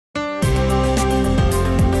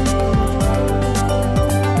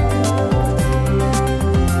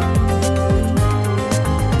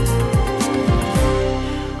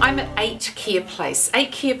Kea Place.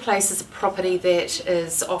 8 Kea Place is a property that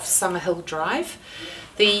is off Summerhill Drive.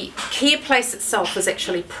 The Kea Place itself is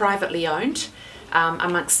actually privately owned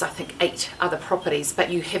amongst I think 8 other properties, but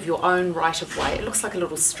you have your own right of way. It looks like a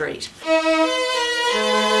little street.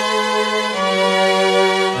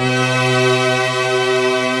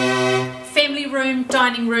 Family room,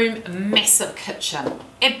 dining room, massive kitchen,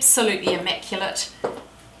 absolutely immaculate.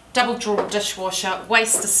 Double drawer dishwasher,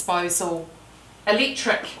 waste disposal,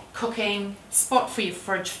 electric cooking, spot for your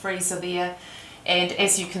fridge freezer there, and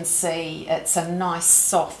as you can see it's a nice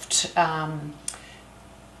soft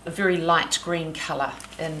very light green colour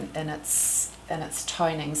in its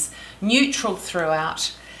tonings, neutral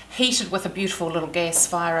throughout, heated with a beautiful little gas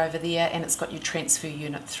fire over there, and it's got your transfer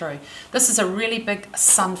unit through. This is a really big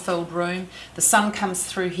sun-filled room. The sun comes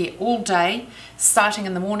through here all day, starting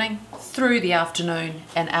in the morning, through the afternoon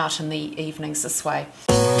and out in the evenings this way.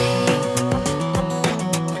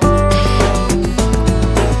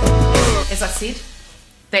 As I said,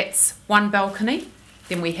 that's one balcony,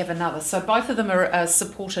 then we have another. So both of them are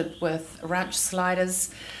supported with ranch sliders.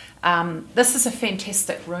 This is a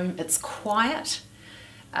fantastic room. It's quiet.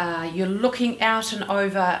 You're looking out and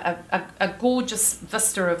over a gorgeous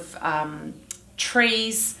vista of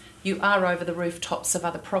trees. You are over the rooftops of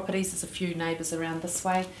other properties. There's a few neighbours around this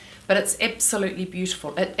way, but it's absolutely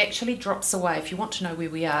beautiful. It actually drops away, if you want to know where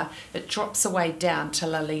we are, it drops away down to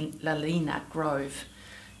Lalina Grove.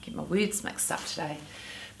 Get my words mixed up today.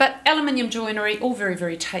 But aluminium joinery, all very,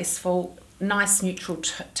 very tasteful, nice neutral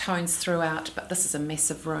tones throughout, but this is a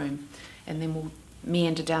massive room. And then we'll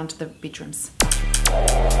meander down to the bedrooms.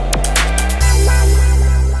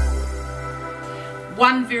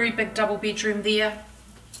 One very big double bedroom there.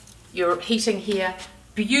 Your heating here,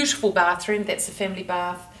 beautiful bathroom, that's a family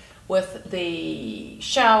bath with the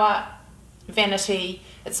shower, vanity.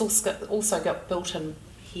 It's also got built-in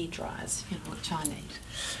hair dryers, you know, which I need.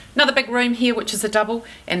 Another big room here, which is a double,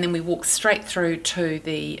 and then we walk straight through to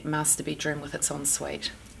the master bedroom with its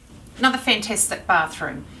ensuite. Another fantastic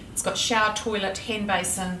bathroom. It's got shower, toilet, hand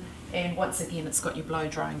basin, and once again it's got your blow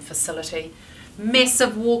drying facility.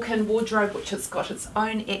 Massive walk-in wardrobe, which has got its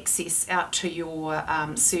own access out to your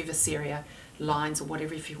service area lines or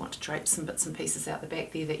whatever, if you want to drape some bits and pieces out the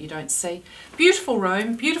back there that you don't see. Beautiful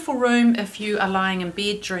room if you are lying in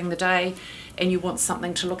bed during the day and you want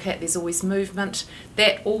something to look at. There's always movement.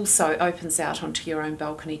 That also opens out onto your own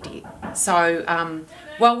balcony deck. So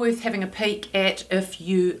well worth having a peek at if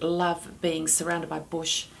you love being surrounded by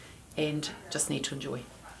bush and just need to enjoy.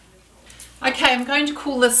 Okay, I'm going to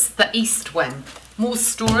call this the east wing. More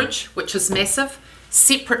storage, which is massive,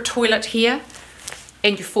 separate toilet here,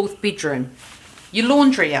 and your 4th bedroom. Your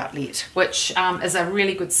laundry outlet, which is a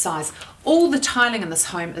really good size. All the tiling in this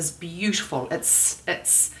home is beautiful. It's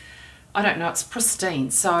I don't know, it's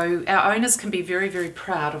pristine. So our owners can be very, very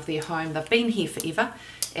proud of their home. They've been here forever,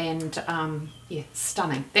 and yeah,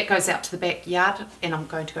 stunning. That goes out to the backyard, and I'm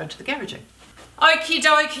going to go into the garaging. Okie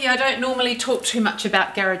dokie, I don't normally talk too much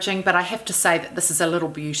about garaging, but I have to say that this is a little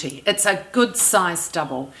beauty. It's a good size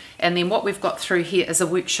double, and then what we've got through here is a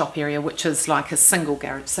workshop area, which is like a single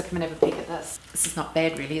garage. So come and have a peek at this. This is not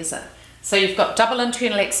bad really, is it? So you've got double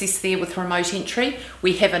internal access there with remote entry.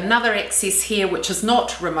 We have another access here which is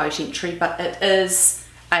not remote entry, but it is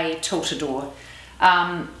a tilt-a-door.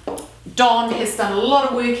 Don has done a lot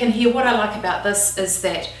of work in here. What I like about this is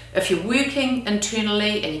that if you're working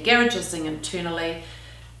internally and your garage is internally,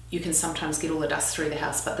 you can sometimes get all the dust through the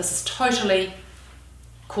house, but this is totally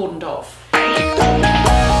cordoned off.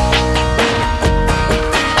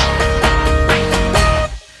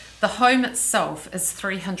 The home itself is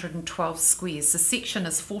 312 squares. The section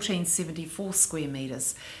is 1474 square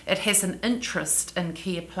metres. It has an interest in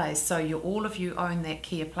Kea Place, so all of you own that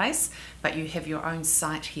Kea Place, but you have your own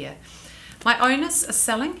site here. My owners are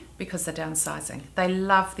selling because they're downsizing. They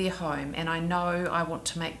love their home, and I know I want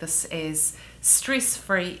to make this as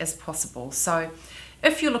stress-free as possible. So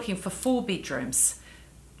if you're looking for 4 bedrooms,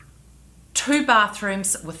 2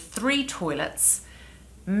 bathrooms with 3 toilets,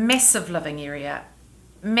 massive living area,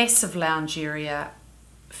 massive lounge area,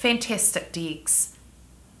 fantastic decks,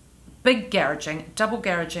 big garaging, double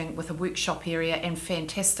garaging with a workshop area and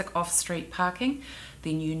fantastic off-street parking,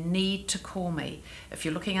 then you need to call me. If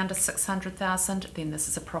you're looking under 600,000, then this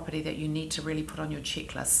is a property that you need to really put on your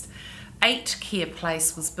checklist. 8 Kea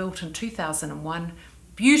Place was built in 2001,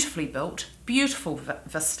 beautifully built, beautiful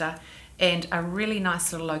vista, and a really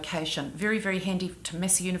nice little location. Very, very handy to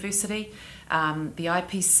Massey University, the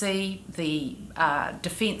IPC, the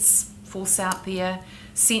Defence Force out there,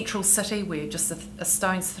 Central City, we're just a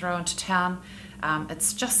stone's throw into town.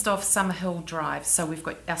 It's just off Summerhill Drive, so we've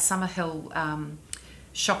got our Summerhill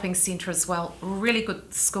shopping centre as well. Really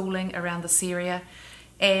good schooling around this area.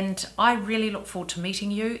 And I really look forward to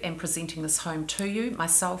meeting you and presenting this home to you,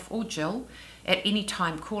 myself or Jill. At any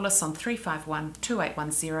time, call us on 351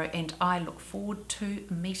 2810 and I look forward to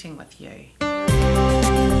meeting with you.